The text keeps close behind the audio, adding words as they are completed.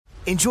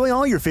Enjoy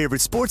all your favorite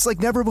sports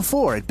like never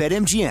before at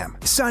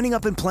BetMGM. Signing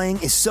up and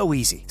playing is so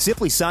easy.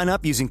 Simply sign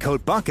up using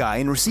code Buckeye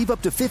and receive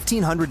up to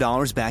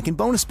 $1,500 back in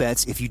bonus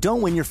bets if you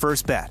don't win your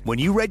first bet. When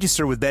you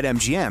register with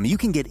BetMGM, you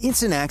can get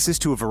instant access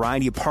to a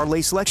variety of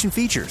parlay selection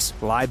features,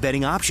 live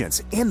betting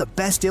options, and the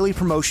best daily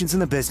promotions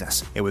in the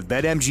business. And with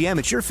BetMGM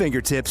at your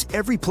fingertips,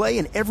 every play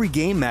and every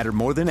game matter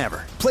more than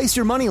ever. Place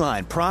your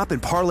moneyline, prop,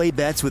 and parlay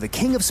bets with the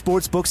king of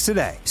sportsbooks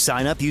today.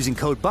 Sign up using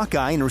code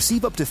Buckeye and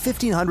receive up to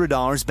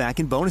 $1,500 back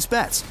in bonus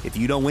bets if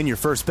you don't win your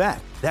first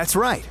bet. That's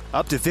right,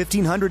 up to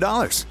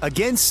 $1,500.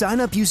 Again, sign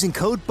up using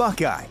code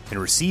Buckeye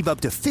and receive up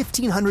to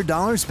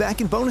 $1,500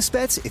 back in bonus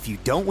bets if you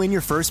don't win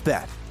your first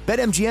bet.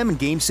 BetMGM and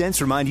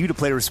GameSense remind you to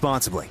play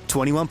responsibly.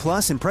 21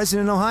 plus and present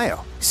in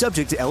Ohio.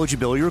 Subject to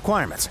eligibility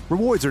requirements.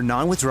 Rewards are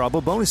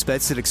non-withdrawable bonus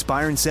bets that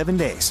expire in 7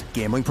 days.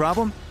 Gambling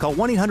problem? Call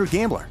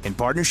 1-800-GAMBLER in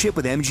partnership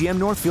with MGM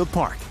Northfield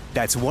Park.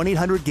 That's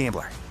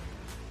 1-800-GAMBLER.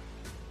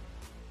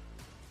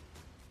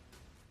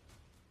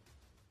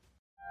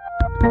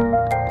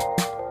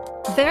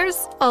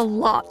 There's a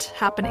lot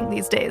happening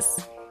these days,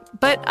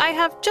 but I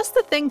have just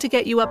the thing to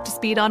get you up to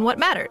speed on what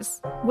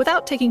matters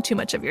without taking too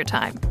much of your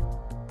time.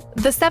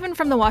 The 7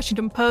 from the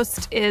Washington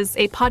Post is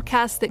a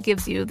podcast that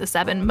gives you the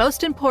 7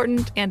 most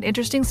important and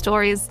interesting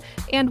stories,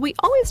 and we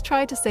always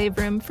try to save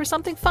room for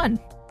something fun.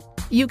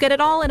 You get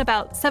it all in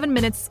about 7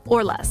 minutes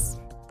or less.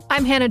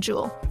 I'm Hannah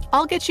Jewell.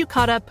 I'll get you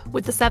caught up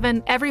with the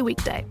 7 every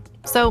weekday.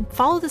 So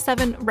follow the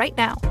 7 right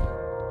now.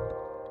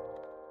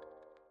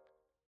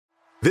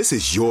 This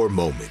is your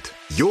moment,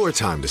 your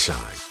time to shine,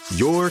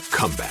 your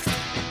comeback.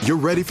 You're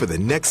ready for the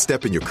next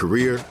step in your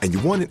career, and you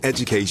want an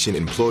education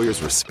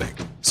employers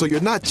respect. So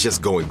you're not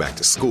just going back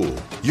to school,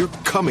 you're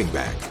coming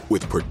back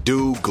with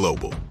Purdue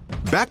Global.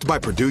 Backed by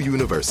Purdue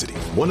University,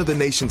 one of the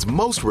nation's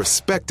most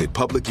respected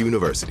public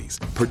universities,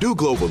 Purdue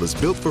Global is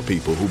built for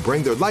people who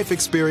bring their life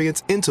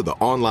experience into the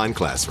online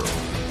classroom.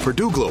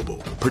 Purdue Global,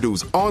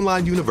 Purdue's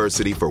online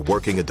university for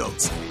working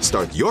adults.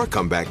 Start your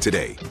comeback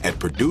today at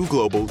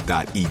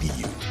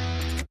purdueglobal.edu.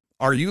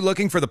 Are you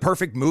looking for the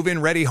perfect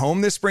move-in ready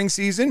home this spring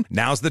season?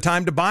 Now's the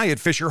time to buy at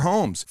Fisher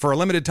Homes. For a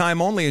limited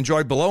time only,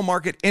 enjoy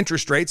below-market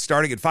interest rates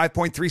starting at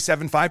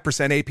 5.375%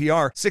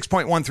 APR,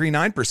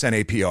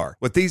 6.139% APR.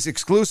 With these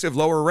exclusive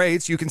lower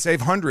rates, you can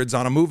save hundreds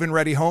on a move-in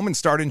ready home and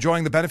start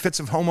enjoying the benefits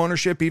of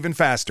homeownership even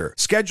faster.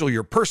 Schedule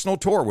your personal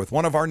tour with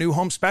one of our new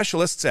home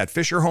specialists at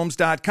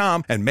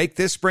FisherHomes.com and make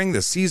this spring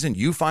the season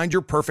you find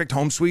your perfect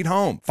home sweet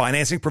home.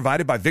 Financing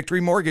provided by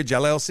Victory Mortgage,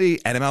 LLC,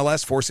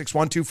 NMLS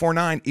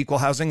 461249, Equal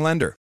Housing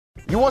Lender.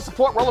 You want to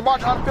support Roland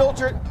Martin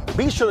Unfiltered?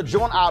 Be sure to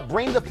join our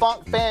Bring the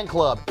Funk fan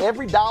club.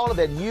 Every dollar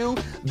that you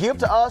give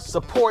to us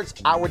supports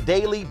our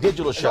daily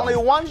digital show. There's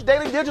only one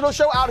daily digital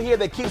show out here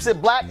that keeps it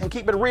black and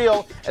keep it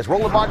real. It's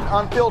Roland Martin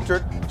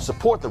Unfiltered.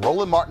 Support the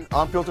Roland Martin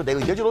Unfiltered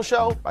daily digital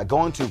show by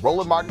going to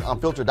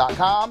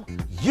RolandMartinUnfiltered.com.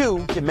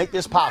 You can make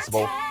this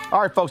possible.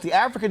 All right, folks, the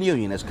African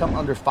Union has come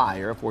under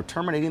fire for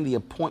terminating the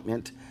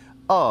appointment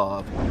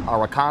of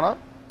Arikana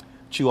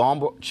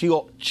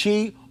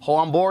Chihombori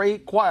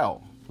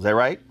Quayle. Is that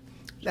right?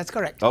 That's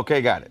correct.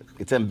 Okay, got it.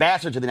 It's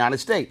ambassador to the United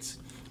States.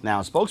 Now,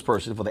 a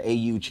spokesperson for the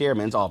AU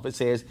chairman's office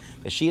says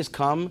that she has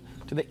come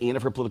to the end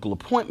of her political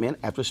appointment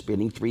after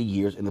spending 3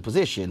 years in the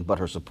position, but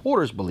her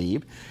supporters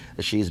believe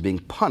that she is being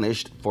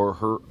punished for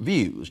her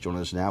views.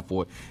 Joining us now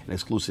for an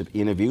exclusive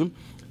interview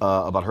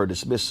about her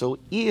dismissal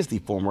is the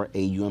former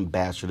AU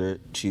ambassador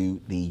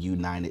to the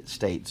United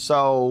States.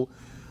 So,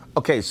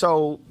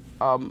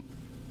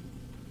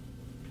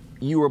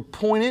 you were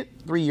appointed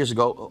 3 years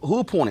ago. Who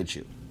appointed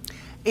you?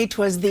 It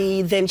was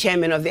the then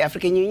chairman of the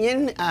African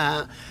Union,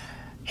 Her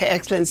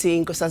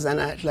Excellency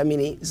Nkosazana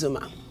Dlamini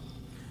Zuma.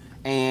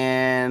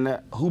 And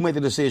who made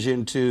the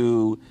decision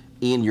to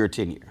end your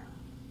tenure?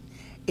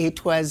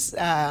 It was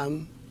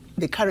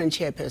the current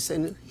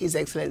chairperson, His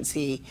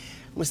Excellency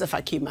Musa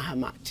Faki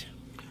Mahamat.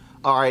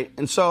 All right,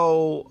 and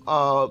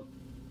so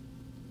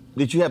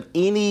did you have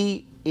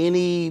any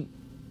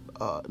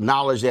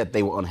knowledge that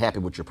they were unhappy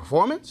with your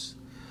performance?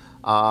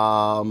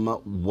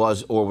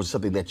 Was it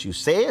something that you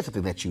said,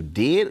 something that you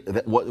did?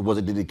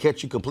 Did it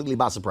catch you completely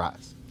by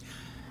surprise?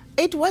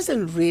 It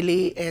wasn't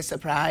really a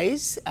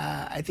surprise.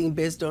 I think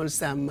based on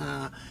some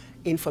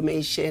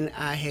information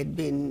I had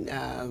been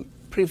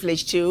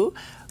privileged to,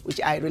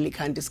 which I really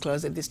can't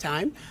disclose at this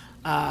time,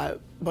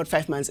 about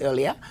 5 months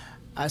earlier.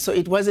 So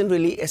it wasn't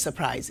really a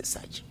surprise as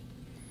such.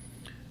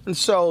 And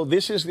so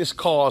this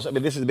cause,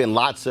 this has been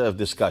lots of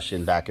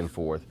discussion back and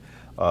forth.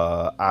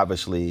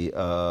 Obviously,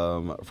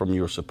 from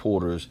your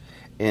supporters.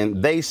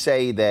 And they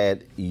say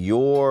that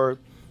your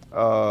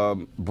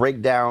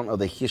breakdown of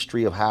the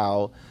history of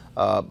how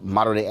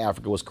modern-day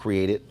Africa was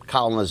created,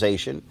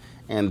 colonization,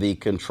 and the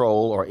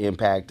control or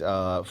impact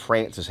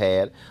France has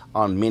had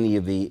on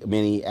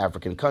many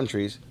African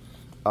countries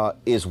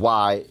is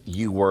why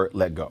you were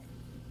let go.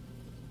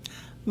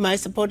 My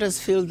supporters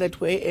feel that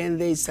way, and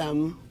there's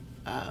some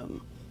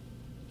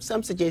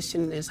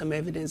suggestion and some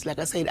evidence. Like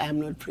I said, I'm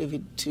not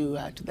privy to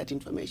that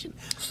information,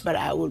 but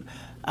I would.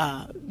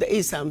 There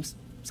is some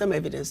some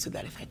evidence to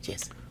that effect,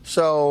 yes.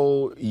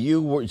 So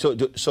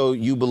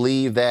you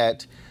believe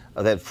that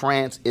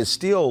France is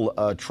still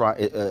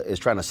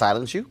trying to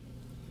silence you?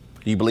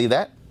 Do you believe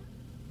that?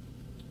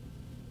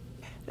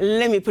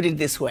 Let me put it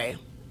this way.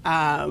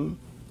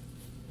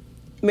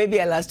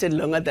 Maybe I lasted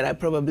longer than I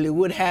probably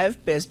would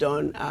have based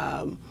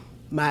on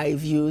my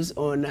views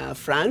on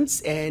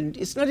France. And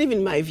it's not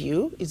even my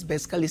view. It's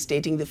basically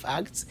stating the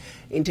facts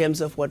in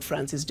terms of what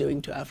France is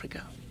doing to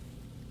Africa.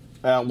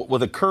 What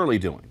they're currently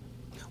doing?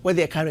 What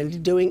they're currently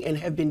doing and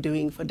have been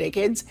doing for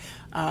decades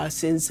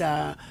since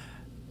the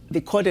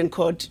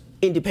quote-unquote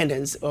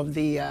independence of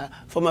the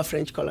former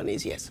French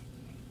colonies, yes.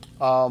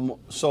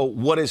 So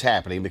what is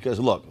happening? Because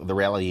look, the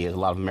reality is a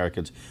lot of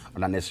Americans are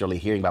not necessarily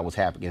hearing about what's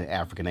happening in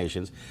African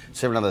nations.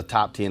 7 of the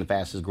top 10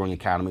 fastest growing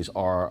economies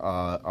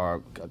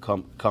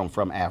come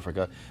from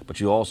Africa,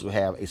 but you also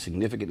have a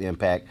significant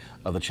impact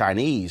of the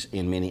Chinese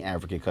in many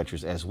African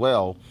countries as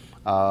well.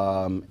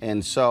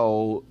 And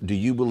so do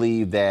you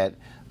believe that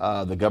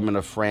the government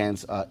of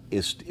France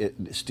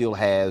still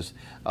has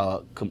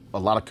a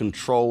lot of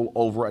control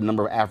over a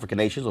number of African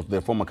nations, of their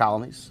former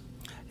colonies?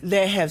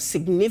 They have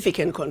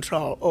significant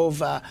control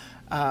over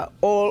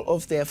all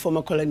of their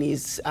former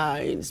colonies,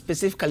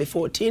 specifically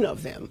 14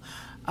 of them.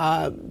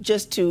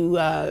 Just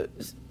to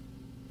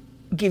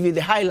give you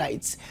the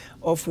highlights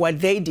of what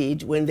they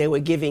did when they were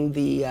giving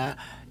the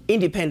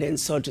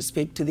independence, so to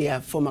speak, to their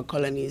former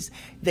colonies,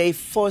 they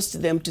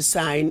forced them to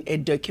sign a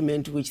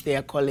document which they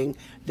are calling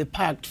the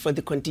Pact for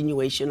the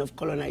Continuation of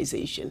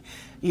Colonization.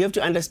 You have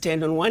to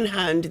understand, on one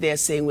hand, they are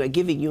saying we're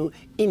giving you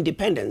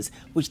independence,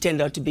 which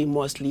turned out to be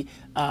mostly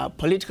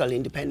political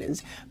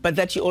independence, but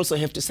that you also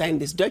have to sign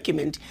this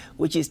document,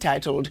 which is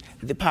titled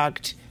the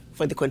Pact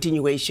for the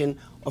Continuation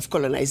of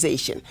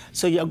Colonization.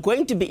 So you're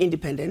going to be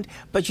independent,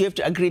 but you have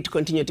to agree to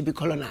continue to be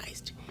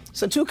colonized.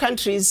 So 2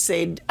 countries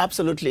said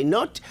absolutely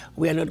not.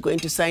 We are not going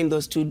to sign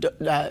those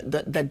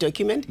that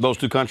document. Those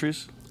 2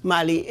 countries?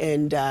 Mali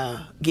and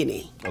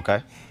Guinea.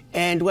 Okay.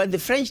 And what the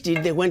French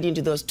did, they went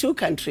into those 2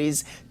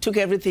 countries, took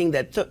everything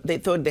that they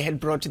thought they had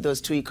brought to those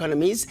 2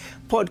 economies,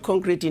 poured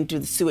concrete into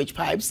the sewage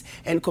pipes,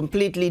 and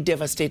completely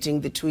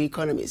devastating the 2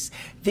 economies.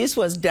 This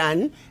was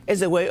done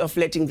as a way of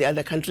letting the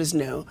other countries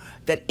know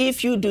that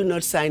if you do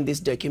not sign this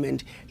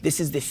document, this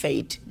is the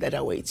fate that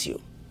awaits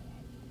you.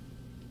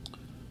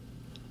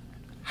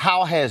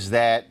 How has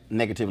that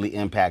negatively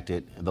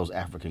impacted those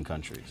African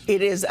countries? It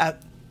has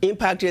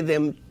impacted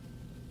them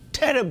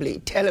terribly,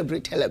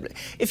 terribly, terribly.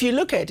 If you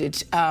look at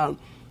it,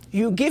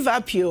 you give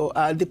up your,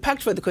 the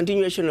Pact for the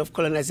Continuation of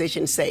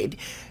Colonization said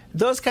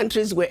those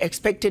countries were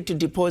expected to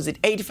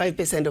deposit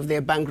 85% of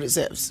their bank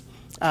reserves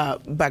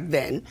back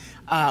then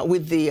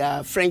with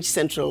the French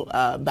Central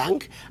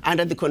Bank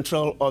under the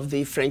control of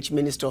the French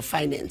Minister of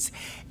Finance.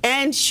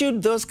 And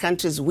should those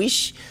countries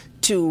wish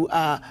to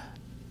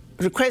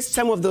request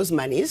some of those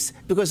monies,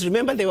 because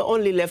remember they were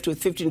only left with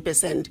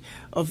 15%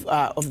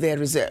 of their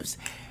reserves,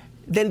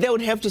 then they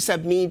would have to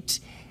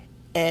submit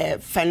a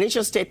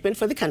financial statement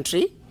for the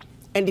country,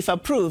 and if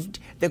approved,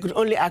 they could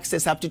only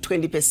access up to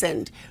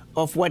 20%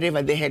 of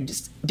whatever they had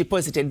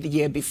deposited the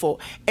year before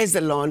as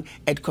a loan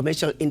at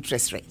commercial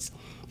interest rates.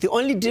 The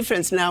only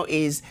difference now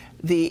is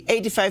the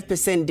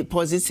 85%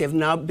 deposits have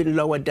now been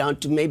lowered down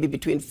to maybe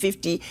between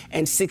 50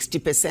 and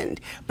 60%.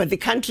 But the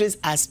countries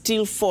are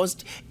still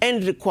forced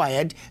and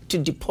required to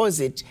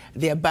deposit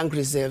their bank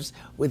reserves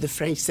with the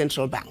French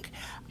Central Bank.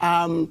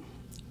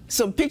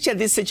 So picture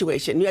this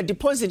situation. You are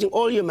depositing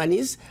all your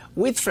monies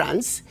with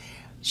France.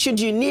 Should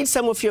you need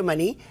some of your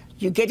money,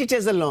 you get it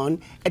as a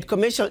loan at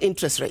commercial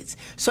interest rates.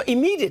 So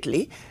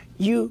immediately,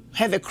 you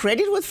have a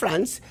credit with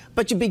France,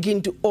 but you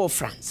begin to owe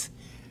France.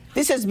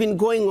 This has been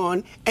going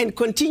on and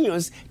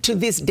continues to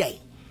this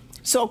day.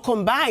 So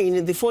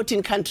combined, the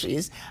 14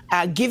 countries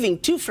are giving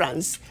to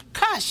France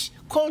cash,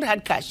 cold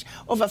hard cash,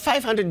 over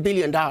 $500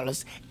 billion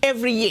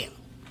every year.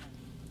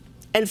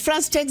 And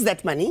France takes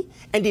that money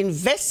and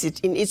invests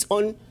it in its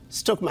own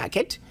stock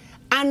market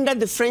under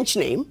the French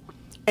name,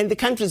 and the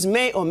countries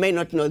may or may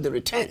not know the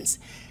returns.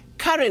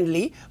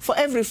 Currently, for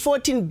every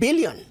 14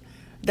 billion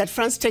that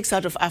France takes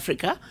out of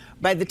Africa,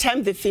 by the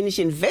time they finish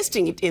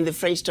investing it in the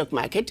French stock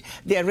market,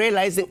 they are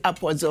realizing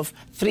upwards of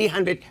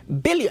 300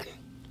 billion.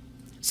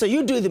 So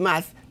you do the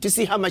math to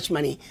see how much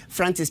money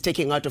France is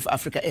taking out of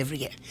Africa every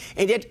year.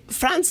 And yet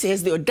France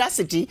has the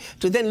audacity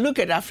to then look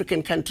at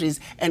African countries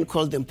and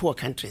call them poor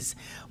countries.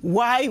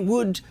 Why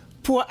would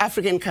poor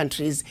African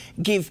countries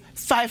give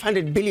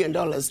 $500 billion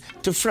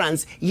to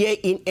France year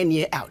in and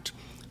year out?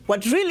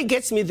 What really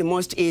gets me the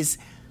most is,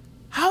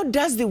 how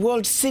does the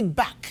world sit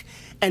back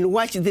and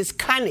watch this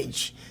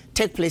carnage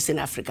take place in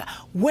Africa?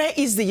 Where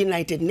is the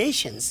United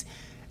Nations?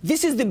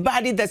 This is the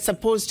body that's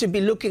supposed to be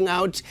looking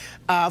out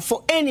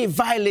for any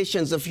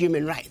violations of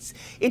human rights.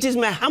 It is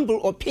my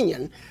humble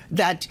opinion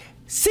that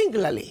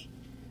singularly,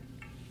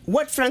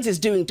 what France is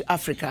doing to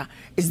Africa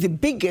is the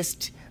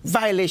biggest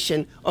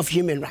violation of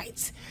human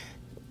rights.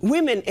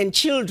 Women and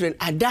children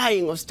are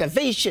dying of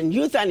starvation,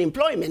 youth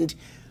unemployment,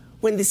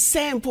 when the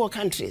same poor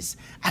countries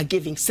are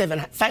giving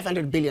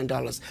 $500 billion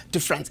to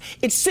France.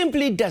 It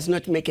simply does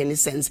not make any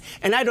sense.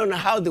 And I don't know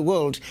how the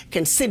world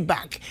can sit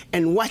back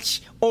and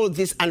watch all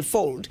this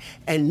unfold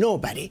and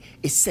nobody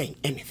is saying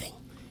anything.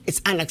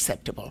 It's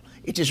unacceptable.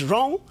 It is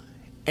wrong,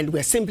 and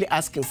we're simply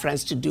asking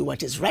France to do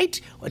what is right,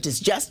 what is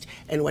just,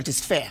 and what is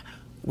fair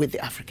with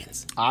the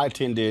Africans. I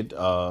attended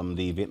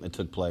the event that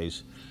took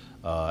place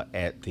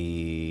at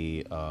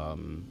the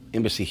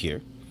embassy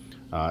here,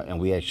 and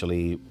we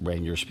actually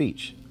ran your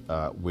speech.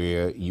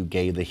 Where you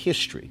gave the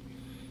history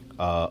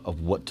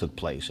of what took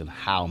place and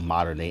how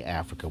modern-day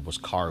Africa was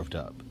carved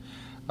up.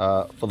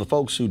 For the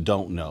folks who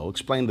don't know,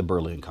 explain the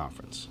Berlin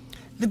Conference.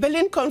 The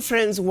Berlin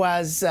Conference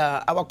was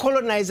our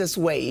colonizers'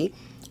 way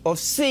of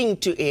seeing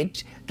to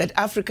it that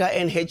Africa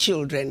and her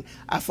children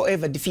are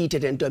forever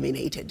defeated and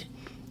dominated.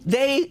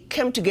 They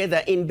came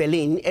together in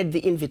Berlin at the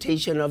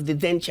invitation of the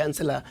then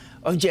Chancellor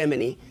of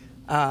Germany,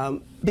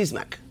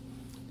 Bismarck,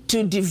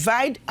 to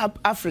divide up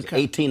Africa.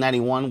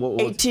 1891? What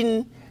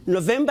was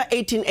November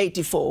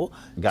 1884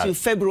 to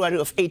February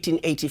of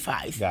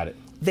 1885. Got it.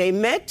 They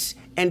met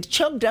and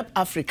chopped up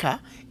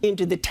Africa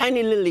into the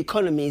tiny little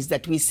economies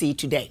that we see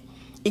today.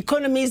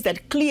 Economies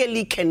that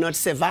clearly cannot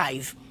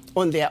survive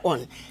on their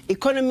own.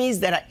 Economies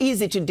that are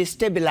easy to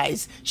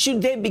destabilize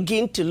should they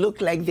begin to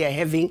look like they're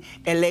having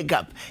a leg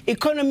up.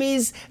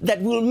 Economies that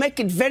will make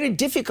it very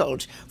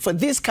difficult for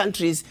these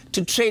countries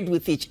to trade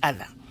with each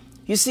other.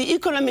 You see,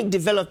 economic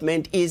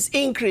development is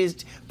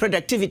increased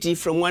productivity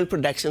from one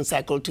production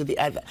cycle to the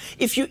other.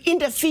 If you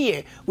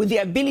interfere with the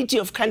ability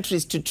of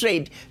countries to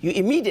trade, you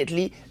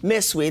immediately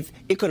mess with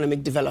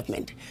economic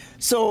development.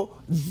 So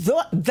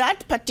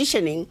that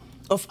partitioning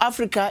of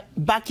Africa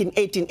back in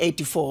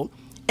 1884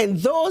 and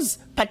those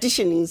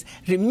partitionings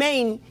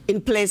remain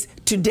in place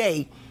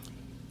today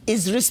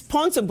is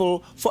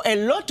responsible for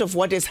a lot of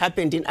what has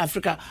happened in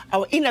Africa,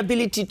 our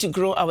inability to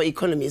grow our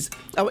economies,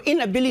 our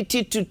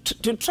inability to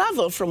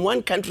travel from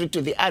one country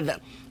to the other.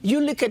 You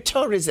look at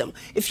tourism.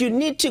 If you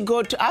need to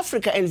go to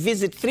Africa and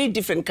visit 3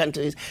 different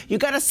countries, you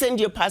got to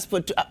send your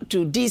passport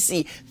to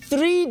DC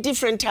 3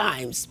 different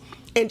times.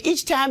 And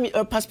each time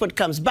your passport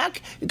comes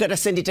back, you got to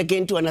send it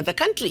again to another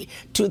country,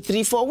 2,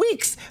 3, 4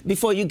 weeks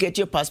before you get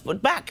your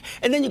passport back.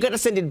 And then you got to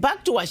send it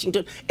back to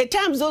Washington. At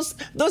times,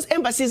 those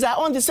embassies are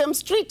on the same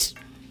street.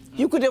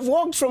 You could have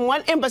walked from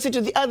one embassy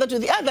to the other,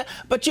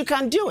 but you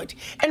can't do it.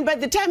 And by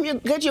the time you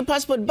get your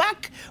passport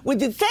back with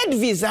the 3rd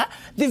visa,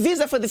 the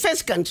visa for the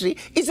first country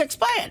is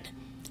expired.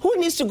 Who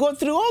needs to go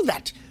through all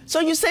that? So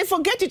you say,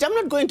 forget it, I'm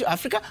not going to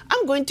Africa,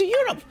 I'm going to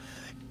Europe.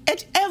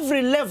 At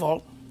every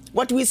level,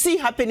 what we see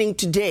happening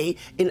today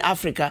in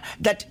Africa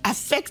that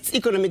affects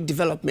economic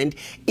development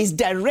is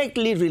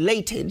directly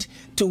related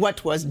to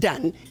what was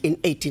done in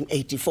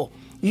 1884.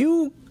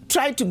 You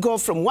try to go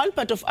from one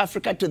part of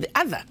Africa to the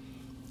other.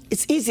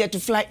 It's easier to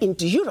fly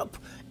into Europe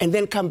and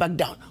then come back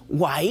down.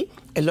 Why?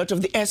 A lot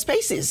of the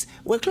airspaces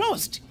were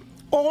closed.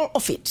 All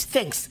of it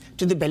thanks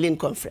to the Berlin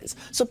Conference.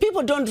 So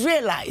people don't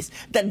realize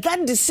that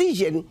that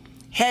decision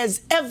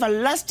has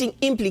everlasting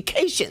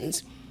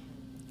implications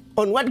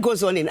on what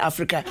goes on in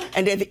Africa.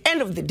 And at the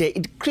end of the day,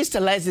 it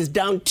crystallizes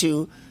down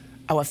to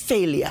our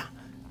failure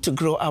to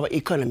grow our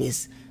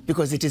economies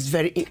because it is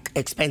very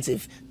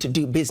expensive to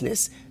do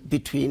business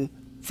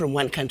from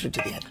one country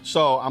to the other.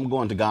 So I'm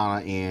going to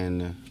Ghana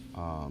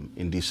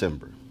in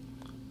December.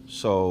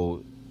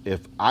 So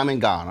if I'm in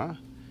Ghana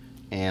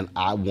and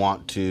I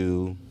want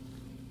to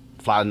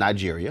fly to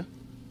Nigeria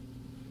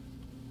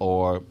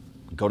or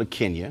go to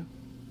Kenya,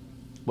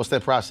 what's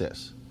that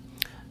process?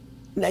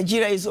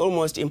 Nigeria is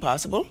almost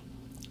impossible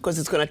because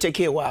it's going to take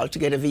you a while to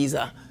get a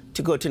visa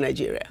to go to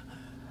Nigeria.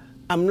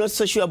 I'm not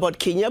so sure about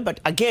Kenya, but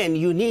again,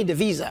 you need a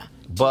visa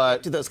to go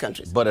to those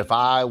countries. But if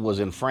I was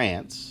in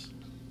France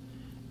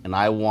and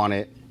I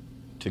wanted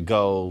to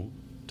go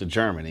to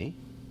Germany,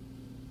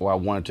 or I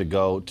wanted to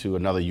go to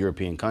another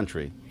European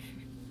country.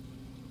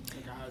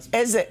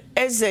 As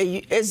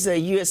a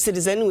U.S.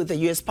 citizen with a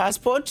U.S.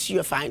 passport,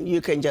 you're fine. You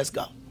can just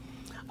go.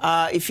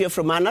 If you're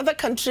from another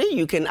country,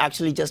 you can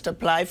actually just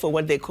apply for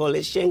what they call a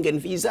Schengen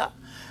visa.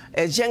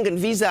 A Schengen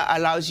visa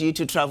allows you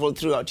to travel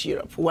throughout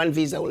Europe. One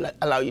visa will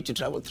allow you to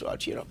travel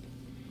throughout Europe.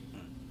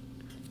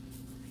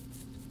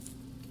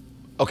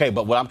 Okay,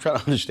 but what I'm trying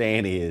to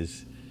understand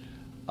is,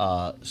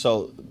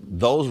 so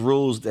those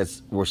rules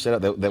that were set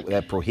up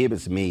that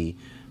prohibits me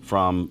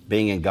from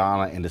being in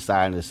Ghana and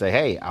deciding to say,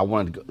 hey, I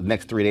want to the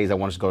next 3 days I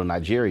want to go to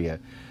Nigeria.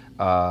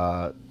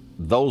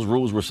 Those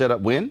rules were set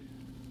up when?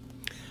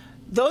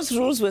 Those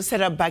rules were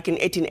set up back in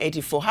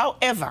 1884.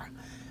 However,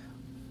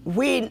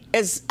 we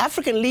as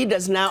African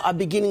leaders now are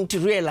beginning to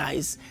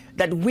realize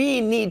that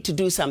we need to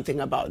do something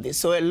about this.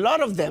 So a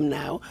lot of them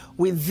now,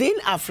 within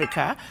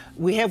Africa,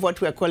 we have what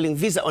we're calling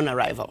visa on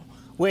arrival,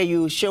 where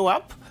you show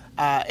up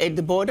at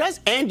the borders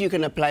and you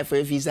can apply for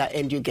a visa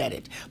and you get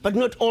it. But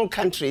not all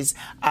countries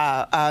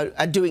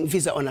are doing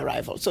visa on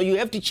arrival. So you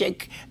have to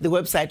check the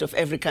website of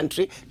every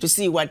country to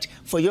see what,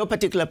 for your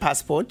particular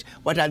passport,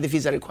 what are the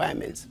visa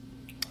requirements.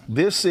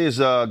 This is,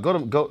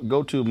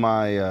 go to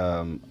my,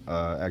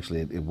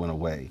 actually it went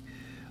away.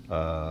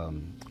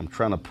 I'm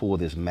trying to pull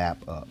this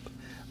map up.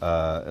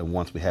 And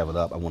once we have it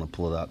up, I want to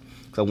pull it up.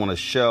 Because I want to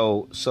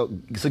show, so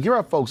give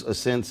our folks a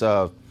sense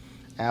of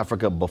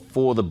Africa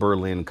before the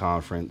Berlin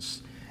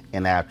Conference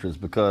and afterwards.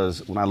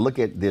 Because when I look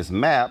at this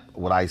map,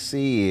 what I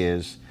see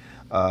is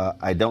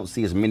I don't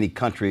see as many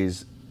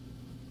countries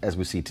as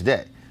we see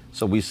today.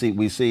 So we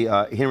see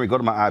Henry, go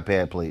to my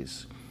iPad,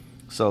 please.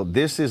 So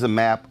this is a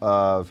map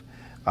of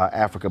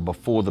Africa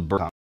before the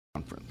Berlin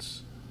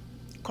Conference.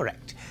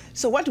 Correct.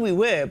 So what we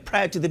were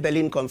prior to the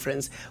Berlin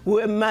Conference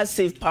were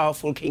massive,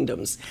 powerful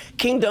kingdoms.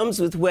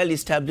 Kingdoms with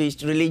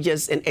well-established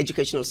religious and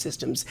educational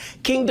systems.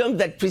 Kingdoms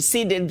that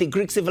preceded the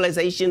Greek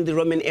civilization, the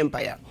Roman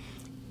Empire.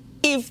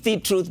 If the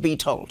truth be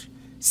told,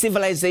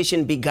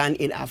 civilization began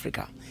in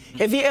Africa.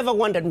 Have you ever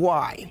wondered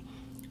why?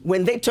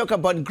 When they talk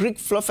about Greek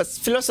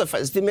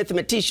philosophers, the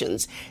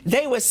mathematicians,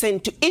 they were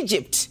sent to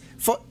Egypt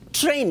for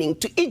training,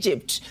 to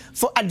Egypt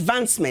for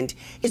advancement.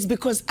 It's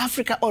because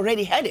Africa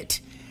already had it.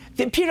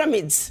 The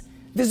pyramids,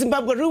 the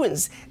Zimbabwe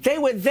ruins, they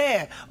were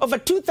there over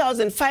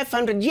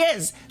 2,500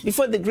 years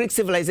before the Greek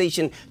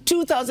civilization,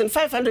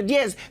 2,500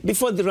 years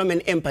before the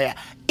Roman Empire.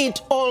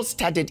 It all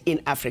started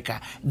in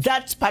Africa.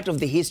 That's part of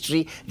the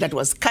history that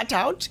was cut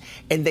out,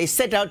 and they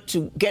set out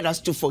to get us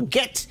to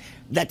forget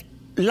that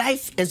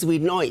life as we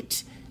know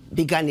it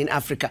began in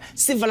Africa.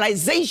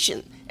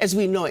 Civilization as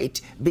we know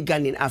it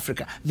began in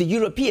Africa. The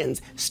Europeans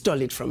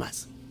stole it from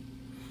us.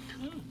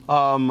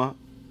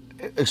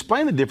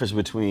 Explain the difference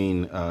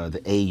between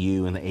the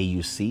AU and the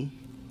AUC.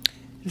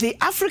 The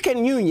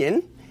African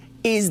Union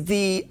is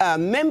the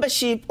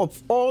membership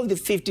of all the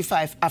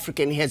 55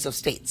 African heads of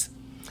states.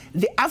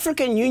 The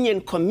African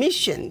Union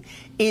Commission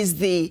is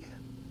the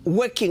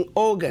working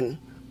organ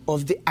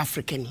of the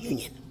African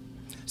Union.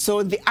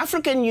 So the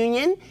African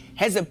Union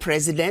has a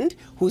president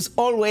who's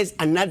always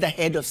another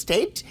head of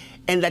state,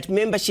 and that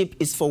membership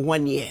is for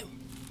 1 year.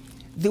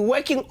 The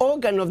working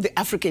organ of the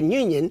African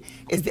Union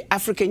is the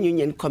African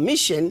Union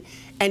Commission,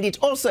 and it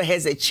also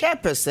has a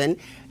chairperson.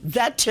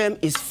 That term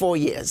is 4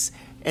 years,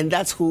 and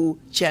that's who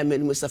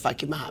Chairman Moussa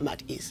Faki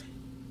Mahamat is.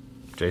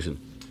 Jason.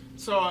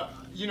 So,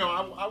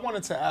 I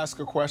wanted to ask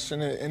a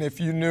question, and if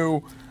you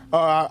knew,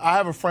 I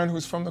have a friend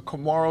who's from the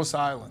Comoros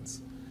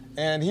Islands,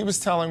 and he was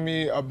telling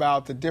me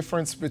about the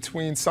difference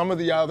between some of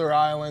the other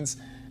islands,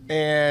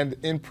 and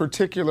in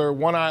particular,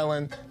 one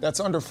island that's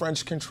under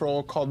French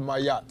control called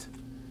Mayotte.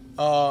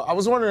 I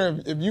was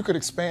wondering if you could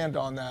expand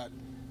on that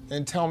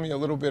and tell me a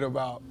little bit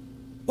about.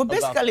 Well,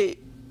 basically,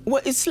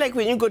 it's like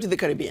when you go to the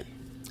Caribbean.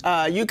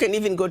 You can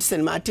even go to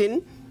St.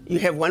 Martin. You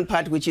have one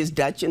part which is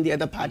Dutch and the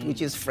other part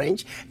which is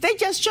French. They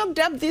just chopped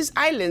up these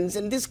islands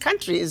and these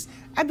countries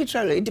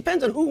arbitrarily. It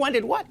depends on who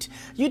wanted what.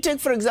 You take,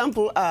 for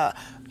example,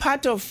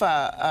 part of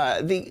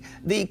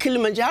the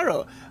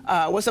Kilimanjaro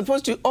was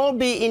supposed to all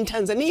be in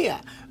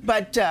Tanzania,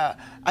 but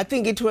I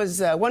think it was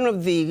one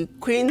of the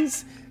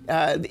queens.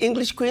 The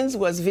English queens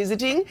was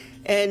visiting,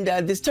 and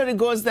the story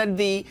goes that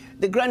the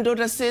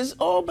granddaughter says,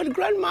 "Oh, but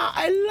grandma,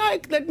 I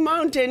like that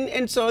mountain."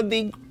 And so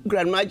the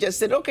grandma just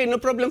said, "Okay, no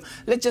problem.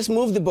 Let's just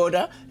move the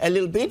border a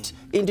little bit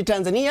into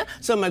Tanzania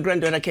so my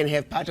granddaughter can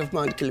have part of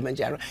Mount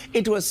Kilimanjaro."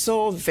 It was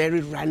so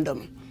very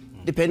random,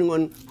 depending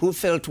on who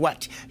felt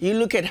what. You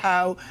look at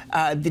how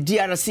the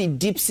DRC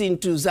dips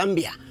into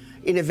Zambia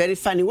in a very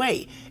funny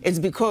way. It's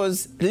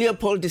because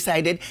Leopold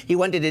decided he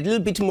wanted a little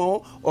bit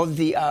more of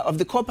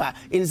the copper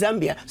in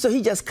Zambia, so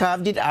he just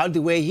carved it out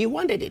the way he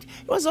wanted it.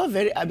 It was all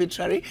very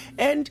arbitrary,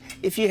 and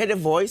if you had a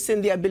voice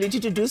and the ability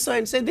to do so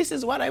and say, "This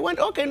is what I want,"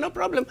 okay, no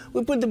problem,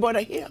 we put the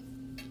border here.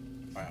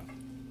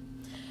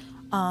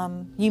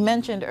 You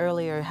mentioned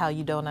earlier how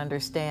you don't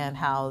understand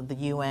how the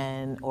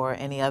UN or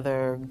any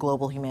other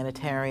global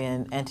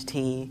humanitarian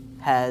entity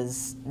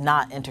has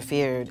not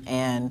interfered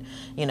and,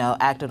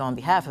 acted on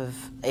behalf of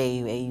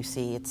AU,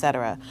 AUC, et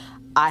cetera.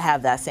 I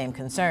have that same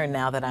concern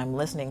now that I'm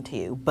listening to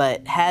you.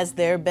 But has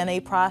there been a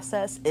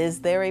process? Is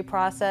there a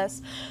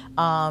process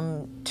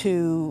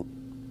to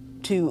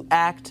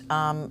act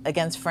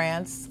against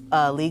France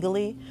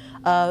legally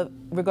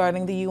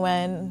regarding the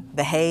UN,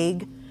 The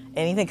Hague?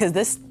 Anything, because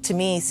this to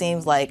me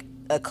seems like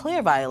a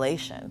clear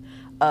violation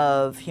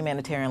of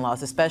humanitarian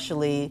laws,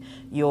 especially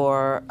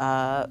your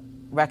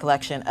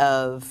recollection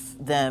of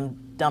them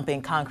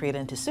dumping concrete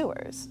into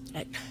sewers.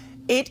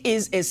 It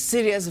is a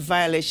serious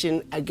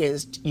violation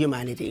against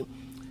humanity.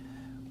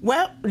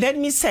 Well, let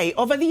me say,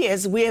 over the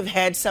years, we have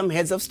had some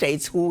heads of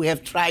states who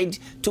have tried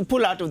to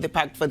pull out of the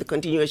pact for the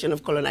continuation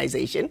of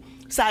colonization.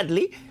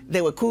 Sadly,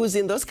 there were coups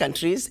in those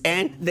countries,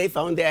 and they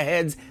found their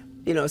heads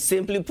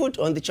simply put,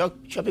 on the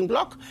chopping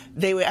block.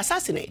 They were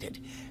assassinated.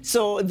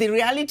 So the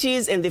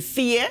realities and the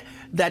fear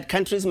that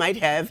countries might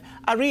have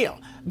are real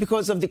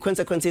because of the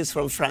consequences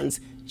from France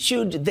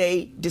should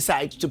they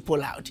decide to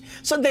pull out.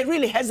 So there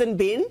really hasn't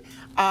been.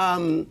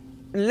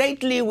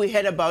 Lately, we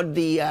heard about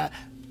the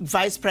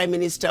Vice Prime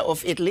Minister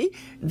of Italy.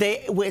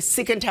 They were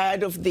sick and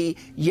tired of the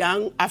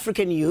young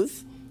African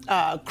youth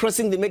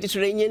crossing the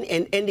Mediterranean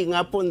and ending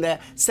up on the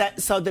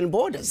southern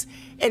borders.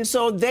 And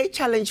so they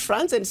challenged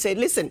France and said,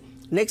 "Listen,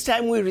 next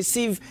time we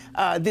receive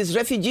these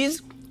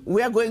refugees,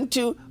 we are going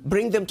to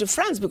bring them to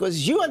France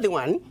because you are the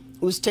one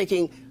who's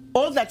taking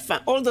all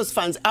those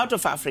funds out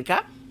of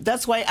Africa.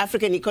 That's why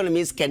African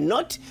economies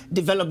cannot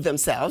develop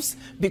themselves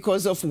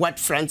because of what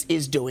France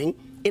is doing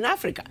in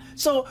Africa.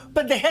 So,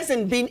 but there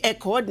hasn't been a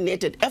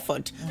coordinated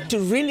effort to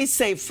really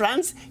say,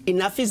 France,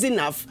 enough is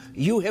enough.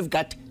 You have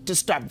got to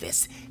stop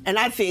this. And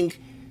I think,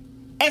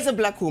 as a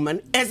black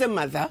woman, as a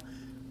mother,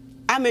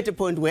 I'm at a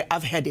point where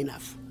I've had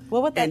enough.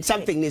 What would that and take?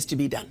 Something needs to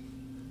be done.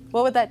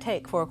 What would that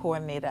take for a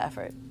coordinated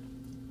effort?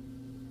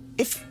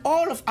 If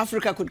all of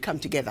Africa could come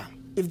together,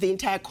 if the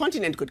entire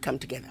continent could come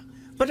together.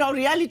 But our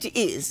reality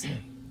is,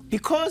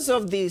 because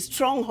of the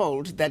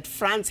stronghold that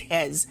France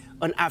has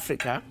on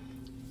Africa,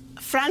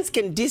 France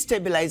can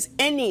destabilize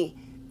any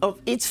of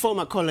its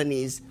former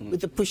colonies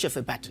with the push of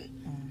a button.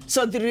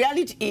 So the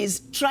reality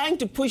is, trying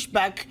to push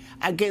back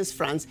against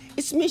France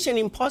is mission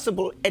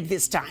impossible at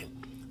this time,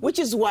 which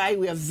is why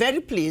we are very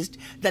pleased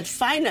that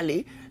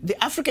finally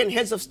the African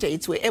heads of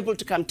states were able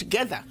to come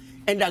together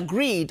and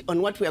agreed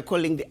on what we are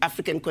calling the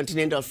African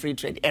Continental Free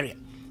Trade Area.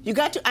 You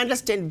got to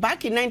understand,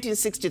 back in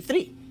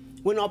 1963,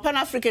 when our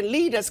Pan-African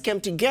leaders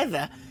came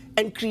together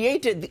and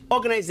created the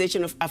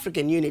Organization of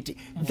African Unity,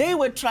 they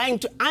were trying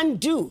to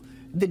undo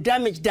the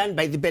damage done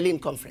by the Berlin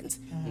Conference.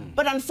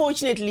 But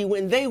unfortunately,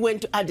 when they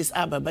went to Addis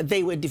Ababa,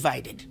 they were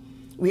divided.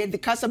 We had the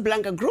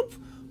Casablanca Group,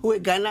 who were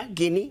Ghana,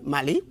 Guinea,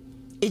 Mali,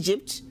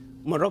 Egypt,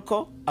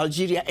 Morocco,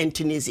 Algeria, and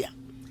Tunisia.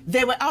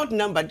 They were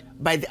outnumbered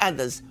by the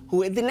others, who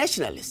were the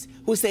nationalists,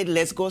 who said,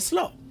 let's go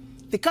slow.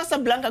 The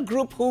Casablanca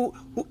Group, who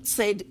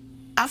said,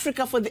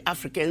 Africa for the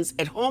Africans,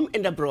 at home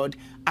and abroad,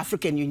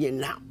 African Union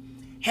now.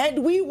 Had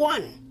we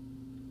won,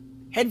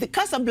 had the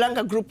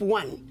Casablanca Group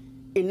won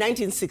in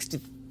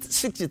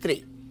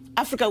 1963,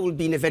 Africa would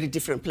be in a very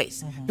different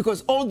place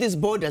because all these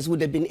borders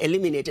would have been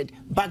eliminated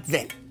back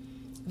then.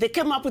 They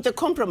came up with a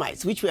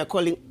compromise, which we are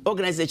calling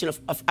Organization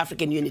of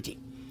African Unity.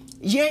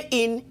 Year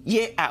in,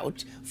 year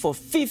out, for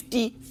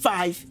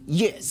 55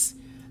 years,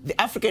 the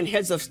African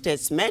heads of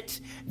states met.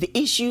 The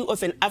issue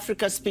of an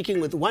Africa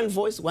speaking with one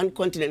voice, one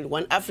continent,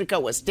 one Africa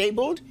was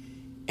tabled.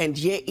 And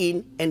year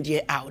in and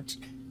year out,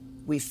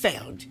 we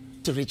failed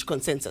to reach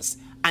consensus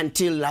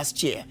until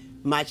last year,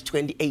 March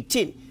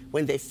 2018,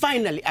 when they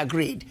finally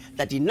agreed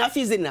that enough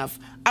is enough.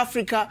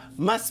 Africa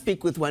must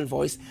speak with one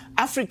voice.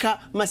 Africa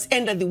must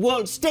enter the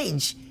world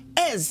stage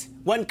as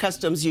one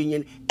customs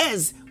union,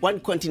 as one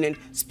continent,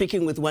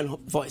 speaking with one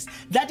voice.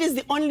 That is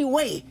the only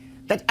way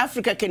that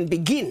Africa can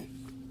begin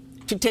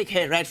to take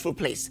her rightful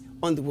place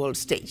on the world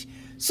stage.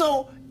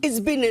 So it's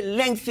been a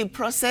lengthy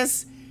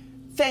process,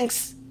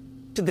 thanks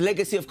to the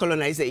legacy of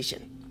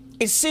colonization.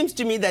 It seems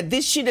to me that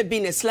this should have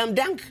been a slam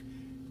dunk.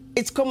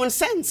 It's common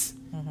sense.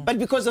 But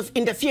because of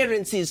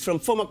interferences from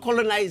former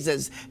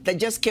colonizers that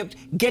just kept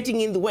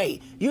getting in the way.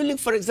 You look,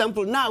 for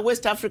example, now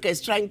West Africa is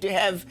trying to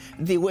have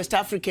the West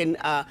African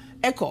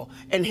ECO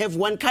and have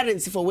one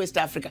currency for West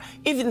Africa.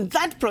 Even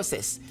that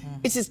process,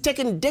 it has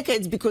taken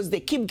decades because they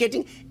keep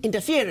getting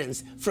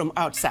interference from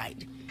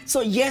outside.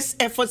 So yes,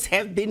 efforts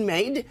have been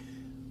made,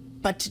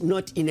 but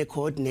not in a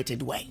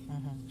coordinated way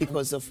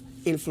because of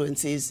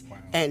influences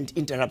and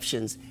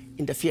interference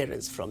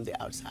from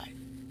the outside.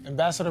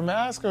 Ambassador, may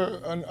I ask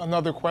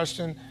another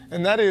question?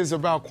 And that is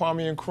about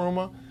Kwame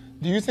Nkrumah.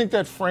 Do you think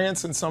that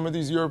France and some of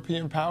these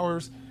European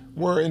powers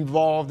were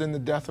involved in the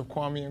death of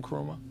Kwame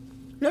Nkrumah?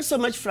 Not so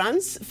much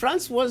France.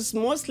 France was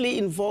mostly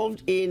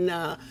involved in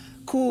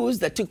coups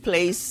that took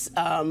place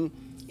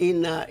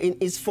in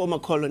its former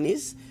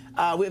colonies.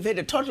 We've had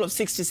a total of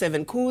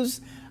 67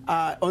 coups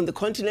on the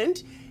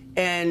continent,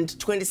 and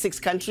 26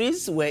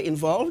 countries were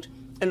involved.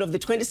 And of the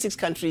 26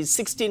 countries,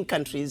 16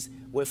 countries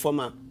were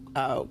former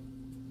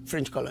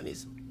French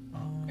colonies.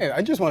 Hey,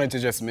 I just wanted to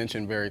just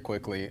mention very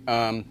quickly,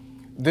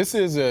 this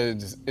is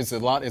it's a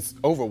lot, it's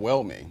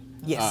overwhelming.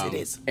 Yes, it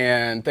is.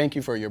 And thank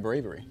you for your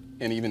bravery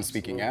and even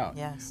speaking out.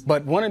 Yes.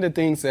 But one of the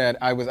things that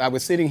I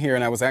was sitting here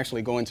and I was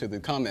actually going to the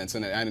comments,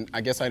 and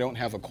I guess I don't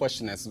have a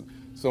question as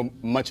so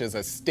much as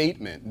a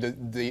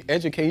statement. The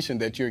education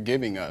that you're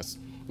giving us,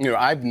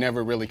 I've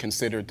never really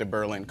considered the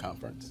Berlin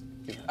Conference.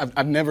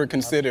 I've never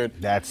considered.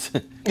 That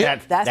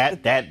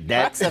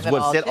is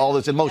what set all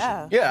this in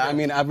motion. Yeah, I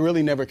mean, I've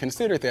really never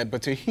considered that.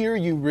 But to hear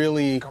you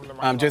really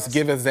just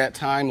give us that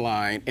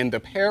timeline and the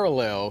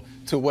parallel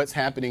to what's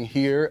happening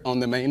here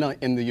on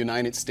in the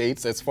United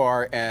States as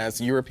far as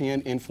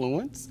European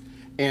influence,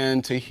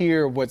 and to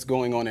hear what's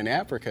going on in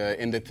Africa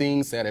and the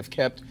things that have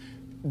kept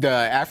the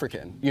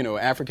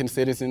African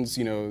citizens,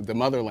 the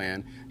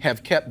motherland,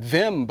 have kept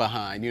them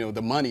behind,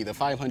 the money, the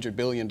 $500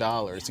 billion,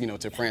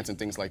 to France and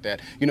things like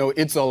that.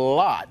 It's a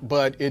lot,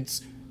 but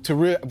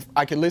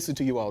I could listen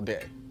to you all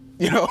day.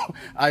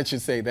 I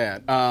should say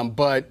that.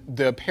 But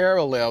the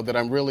parallel that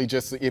I'm really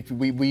just, if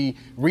we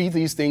read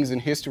these things in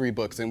history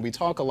books and we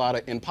talk a lot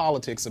in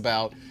politics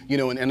about,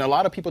 and a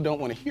lot of people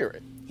don't want to hear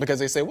it because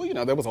they say,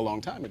 well, that was a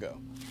long time ago.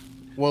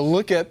 Well,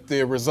 look at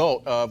the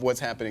result of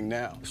what's happening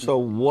now. So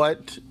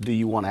what do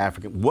you want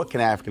what can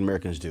African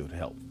Americans do to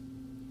help?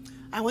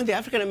 I want the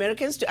African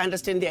Americans to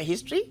understand their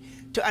history,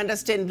 to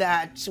understand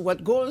that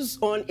what goes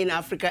on in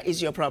Africa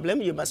is your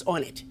problem. You must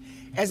own it.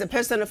 As a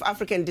person of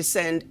African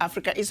descent,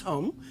 Africa is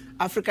home.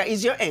 Africa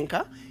is your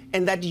anchor.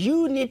 And that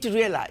you need to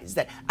realize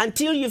that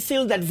until you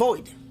fill that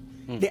void,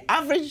 the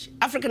average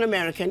African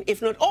American,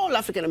 if not all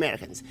African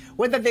Americans,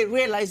 whether they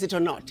realize it or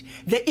not,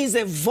 there is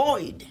a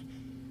void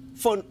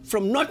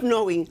from not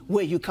knowing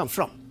where you come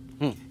from.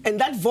 And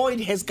that void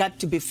has got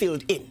to be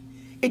filled in.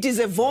 It is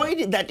a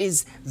void that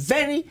is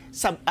very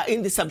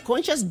in the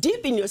subconscious,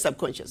 deep in your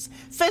subconscious.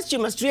 First, you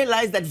must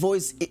realize that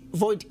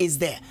void is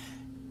there.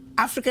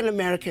 African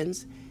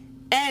Americans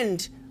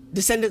and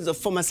descendants of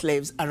former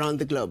slaves around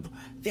the globe,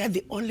 they are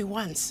the only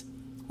ones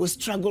who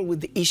struggle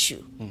with the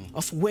issue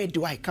of where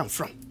do I come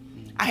from.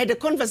 I had a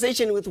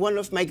conversation with one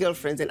of my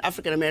girlfriends, an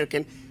African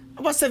American,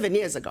 about 7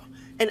 years ago.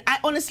 And I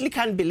honestly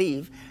can't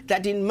believe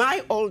that in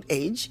my old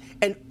age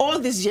and all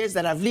these years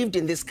that I've lived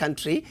in this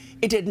country,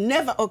 it had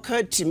never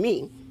occurred to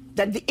me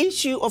that the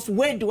issue of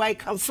where do I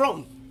come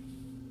from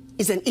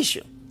is an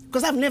issue.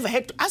 Because I've never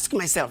had to ask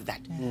myself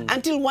that.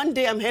 Until one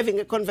day I'm having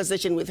a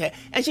conversation with her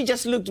and she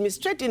just looked me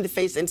straight in the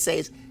face and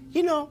says,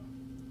 you know,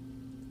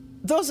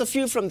 those of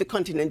you from the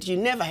continent, you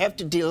never have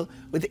to deal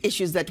with the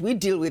issues that we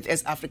deal with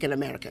as African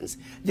Americans.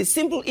 The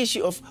simple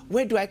issue of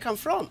where do I come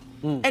from?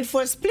 And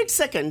for a split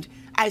second,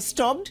 I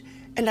stopped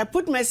and I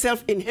put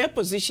myself in her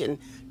position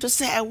to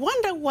say, I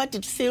wonder what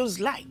it feels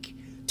like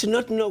to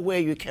not know where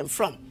you came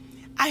from.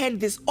 I had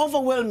this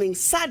overwhelming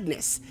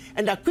sadness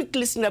and I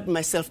quickly snapped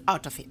myself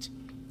out of it.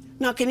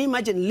 Now, can you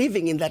imagine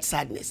living in that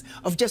sadness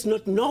of just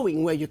not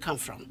knowing where you come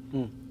from?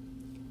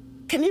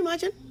 Can you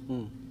imagine?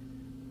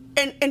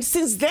 And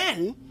since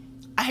then,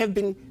 I have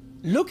been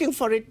looking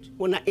for it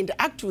when I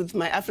interact with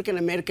my African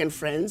American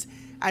friends.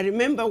 I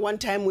remember one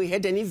time we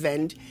had an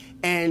event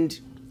and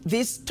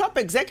this top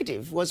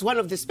executive was one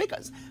of the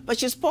speakers, but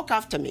she spoke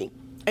after me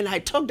and I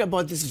talked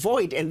about this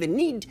void and the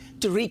need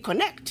to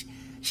reconnect.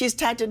 She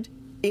started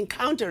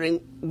encountering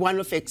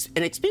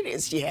an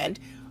experience she had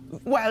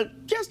while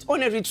just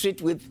on a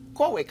retreat with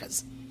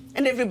co-workers.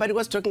 And everybody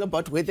was talking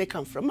about where they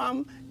come from.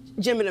 I'm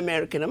German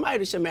American, I'm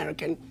Irish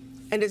American.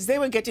 And as they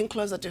were getting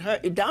closer to her,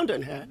 it dawned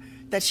on her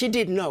that she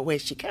didn't know where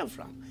she came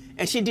from.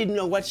 And she didn't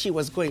know what she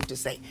was going to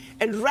say.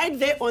 And right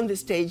there on the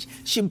stage,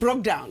 she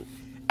broke down.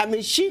 I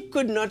mean, she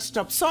could not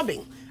stop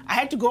sobbing. I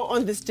had to go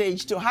on the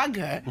stage to hug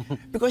her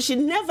because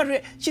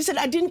she said,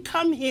 I didn't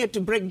come here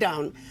to break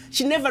down.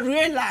 She never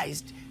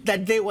realized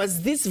that there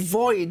was this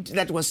void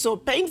that was so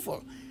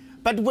painful.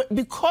 But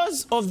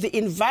because of the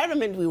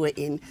environment we were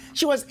in,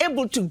 she was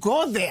able to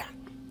go there.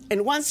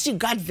 And once she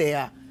got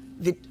there,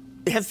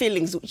 her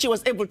feelings, she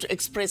was able to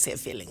express her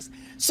feelings.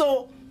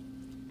 So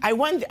I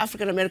want the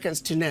African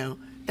Americans to know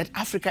that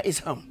Africa is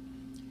home,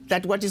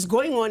 that what is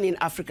going on in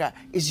Africa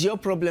is your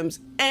problems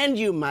and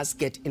you must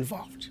get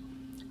involved.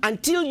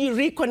 Until you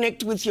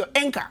reconnect with your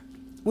anchor,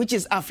 which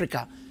is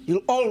Africa,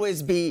 you'll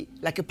always be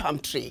like a palm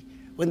tree.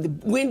 When the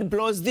wind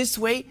blows this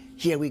way,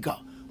 here we go.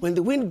 When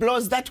the wind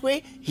blows that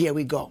way, here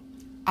we go.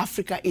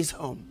 Africa is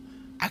home.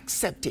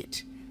 Accept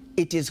it.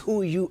 It is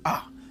who you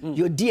are.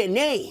 Your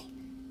DNA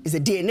is the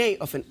DNA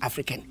of an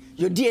African.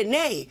 Your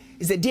DNA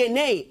is the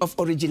DNA of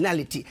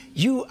originality.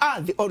 You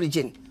are the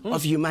origin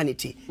of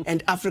humanity,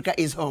 and Africa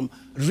is home.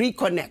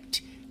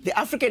 Reconnect. The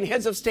African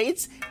heads of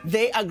states,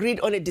 they agreed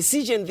on a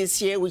decision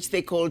this year which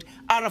they called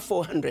ARA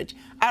 400.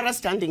 ARA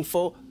standing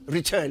for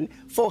return,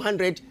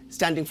 400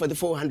 standing for the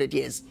 400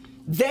 years.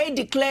 They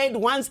declared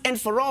once and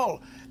for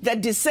all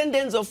that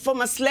descendants of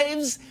former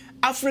slaves,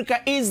 Africa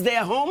is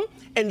their home,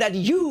 and that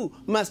you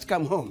must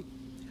come home.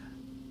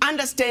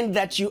 Understand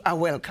that you are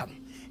welcome.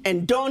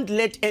 And don't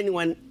let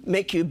anyone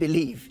make you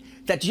believe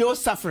that your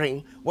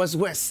suffering was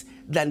worse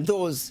than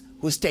those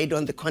who stayed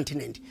on the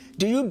continent.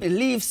 Do you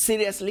believe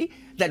seriously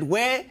that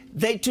where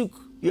they took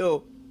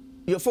your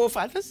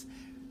forefathers,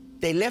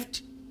 they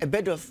left a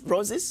bed of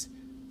roses?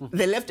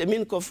 They left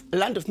a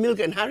land of milk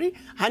and honey?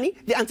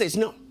 The answer is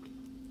no.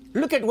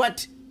 Look at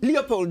what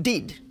Leopold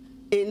did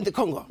in the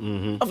Congo.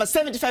 Over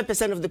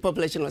 75% of the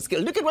population was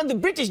killed. Look at what the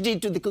British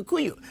did to the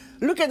Kikuyu.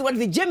 Look at what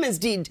the Germans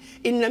did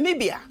in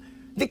Namibia.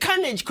 The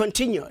carnage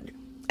continued.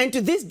 And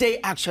to this day,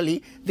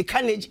 actually, the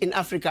carnage in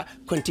Africa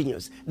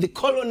continues. The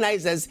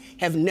colonizers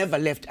have never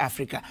left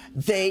Africa.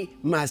 They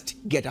must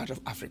get out of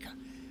Africa.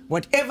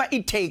 Whatever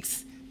it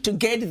takes to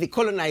get the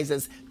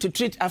colonizers to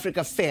treat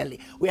Africa fairly,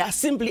 we are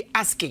simply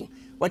asking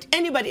what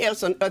anybody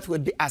else on earth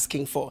would be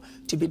asking for,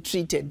 to be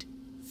treated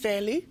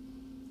fairly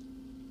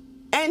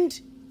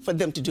and for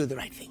them to do the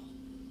right thing.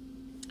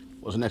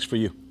 What's next for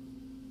you?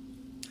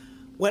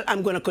 Well,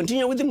 I'm going to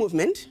continue with the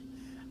movement.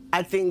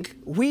 I think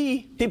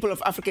we, people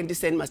of African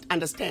descent, must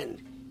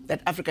understand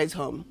that Africa is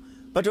home.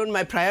 But on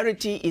my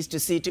priority is to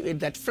see to it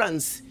that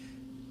France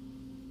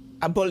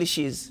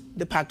abolishes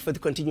the Pact for the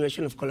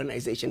Continuation of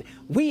Colonization.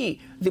 We,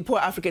 the poor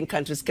African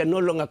countries, can no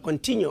longer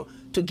continue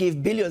to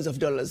give billions of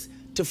dollars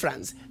to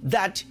France.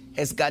 That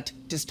has got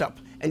to stop.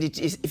 And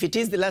if it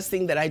is the last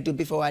thing that I do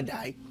before I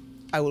die,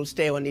 I will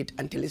stay on it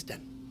until it's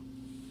done.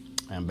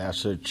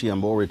 Ambassador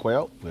Chiambori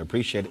Quayle, we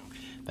appreciate it.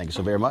 Thank you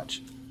so very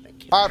much.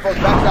 Thank you. All right, folks,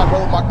 back to our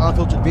Roland Martin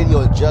Unfiltered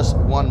video in just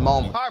one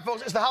moment. All right,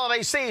 folks, it's the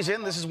holiday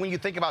season. This is when you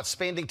think about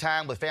spending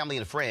time with family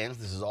and friends.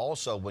 This is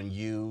also when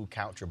you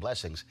count your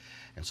blessings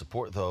and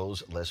support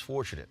those less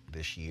fortunate.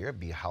 This year,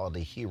 be a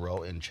holiday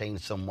hero and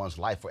change someone's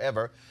life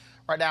forever.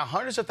 Right now,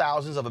 hundreds of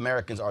thousands of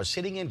Americans are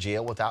sitting in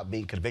jail without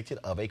being convicted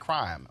of a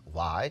crime.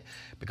 Why?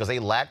 Because they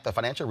lack the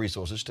financial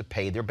resources to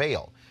pay their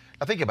bail.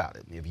 Now, think about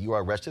it. If you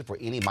are arrested for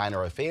any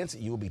minor offense,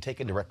 you will be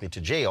taken directly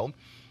to jail.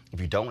 If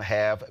you don't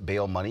have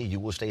bail money, you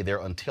will stay there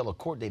until a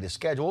court date is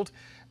scheduled.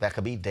 That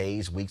could be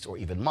days, weeks, or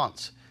even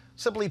months.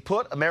 Simply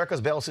put,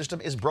 America's bail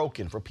system is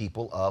broken for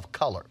people of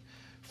color.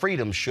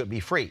 Freedom should be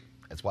free.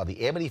 That's why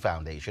the Ebony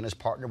Foundation has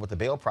partnered with the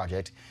Bail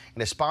Project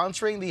and is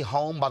sponsoring the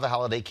Home by the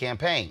Holiday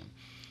campaign.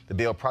 The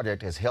Bail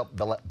Project has helped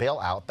bail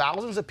out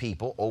thousands of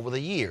people over the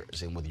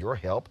years, and with your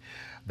help,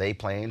 they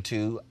plan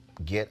to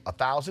get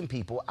 1,000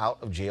 people out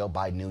of jail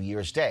by New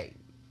Year's Day.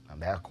 And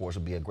that, of course,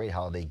 would be a great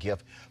holiday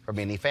gift for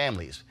many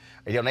families.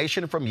 A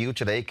donation from you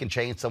today can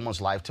change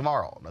someone's life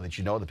tomorrow. Now that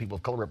you know the people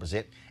of color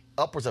represent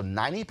upwards of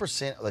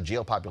 90% of the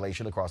jail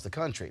population across the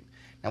country.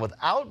 Now,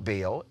 without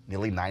bail,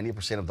 nearly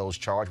 90% of those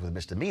charged with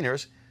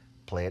misdemeanors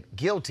pled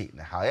guilty.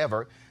 Now,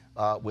 however,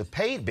 with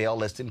paid bail,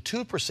 less than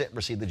 2%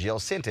 receive the jail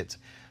sentence.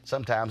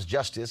 Sometimes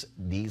justice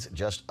needs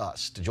just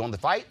us. To join the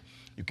fight,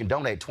 you can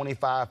donate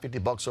 $25,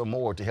 $50 or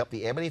more to help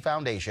the Ebony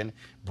Foundation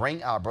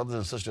bring our brothers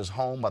and sisters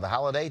home by the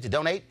holiday. To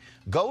donate,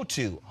 go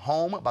to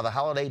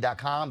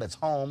homebytheholiday.com. That's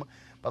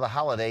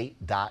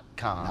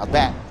homebytheholiday.com. Now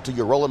back to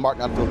your Roland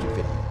Martin Unfiltered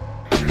video.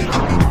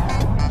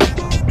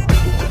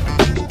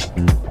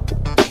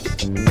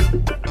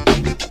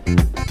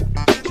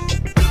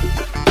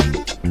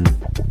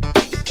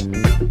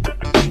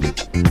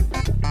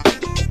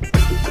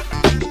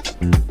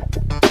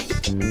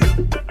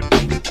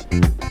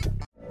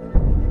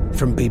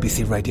 From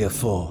BBC Radio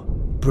 4,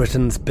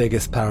 Britain's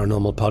biggest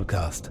paranormal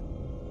podcast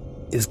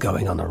is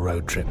going on a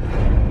road trip.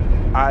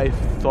 I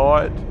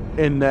thought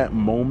in that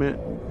moment,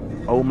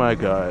 oh my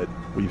God,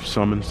 we've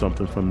summoned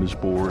something from this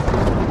board.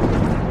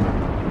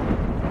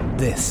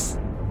 This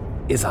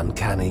is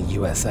Uncanny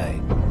USA.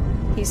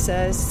 He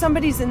says,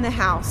 somebody's in the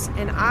house,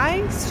 and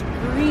I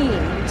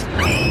screamed.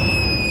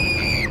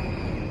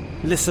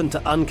 Listen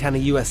to Uncanny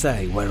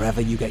USA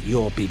wherever you get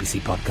your BBC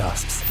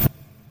podcasts,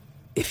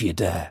 if you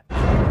dare.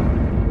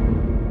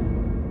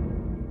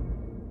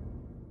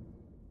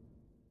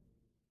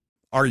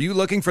 Are you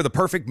looking for the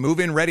perfect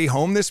move-in ready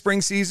home this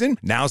spring season?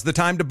 Now's the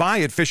time to buy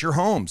at Fisher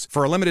Homes.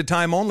 For a limited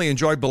time only,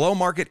 enjoy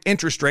below-market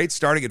interest rates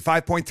starting at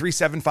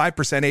 5.375%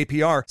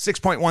 APR,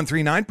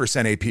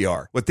 6.139%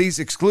 APR. With these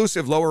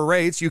exclusive lower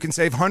rates, you can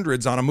save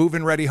hundreds on a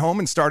move-in ready home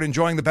and start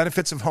enjoying the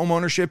benefits of home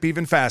ownership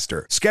even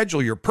faster.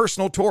 Schedule your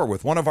personal tour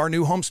with one of our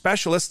new home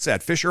specialists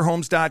at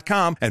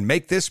FisherHomes.com and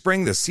make this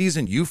spring the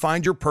season you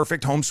find your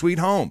perfect home sweet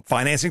home.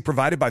 Financing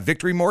provided by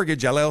Victory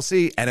Mortgage,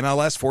 LLC,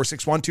 NMLS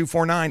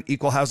 461249,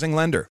 Equal Housing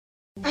Lender.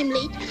 I'm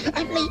late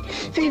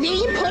for a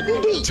very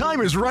important date. Time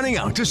is running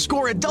out to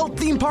score adult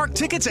theme park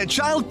tickets at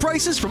child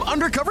prices from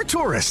Undercover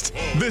Tourist.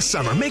 This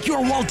summer, make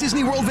your Walt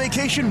Disney World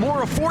vacation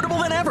more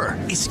affordable than ever.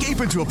 Escape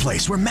into a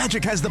place where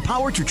magic has the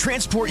power to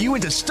transport you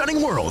into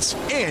stunning worlds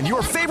and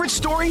your favorite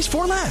stories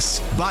for less.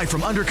 Buy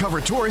from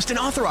Undercover Tourist, an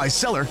authorized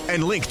seller,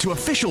 and link to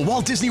official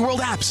Walt Disney World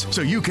apps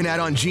so you can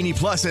add on Genie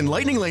Plus and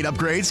Lightning Lane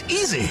upgrades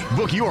easy.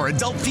 Book your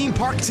adult theme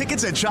park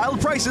tickets at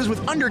child prices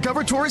with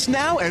Undercover Tourist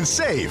now and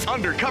save.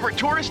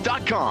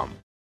 UndercoverTourist.com.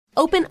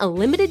 Open a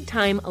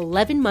limited-time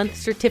 11-month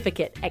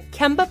certificate at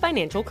Kemba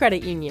Financial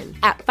Credit Union.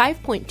 At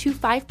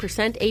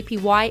 5.25%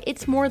 APY,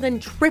 it's more than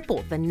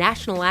triple the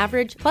national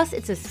average, plus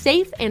it's a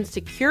safe and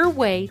secure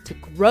way to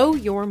grow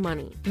your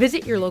money.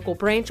 Visit your local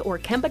branch or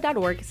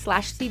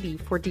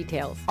kemba.org/cb for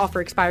details.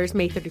 Offer expires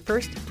May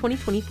 31st,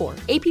 2024.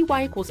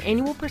 APY equals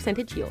annual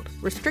percentage yield.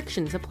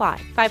 Restrictions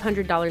apply.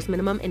 $500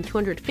 minimum and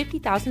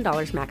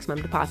 $250,000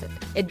 maximum deposit.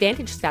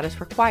 Advantage status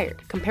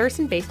required.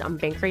 Comparison based on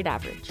bank rate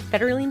average.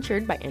 Federally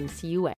insured by NCUA.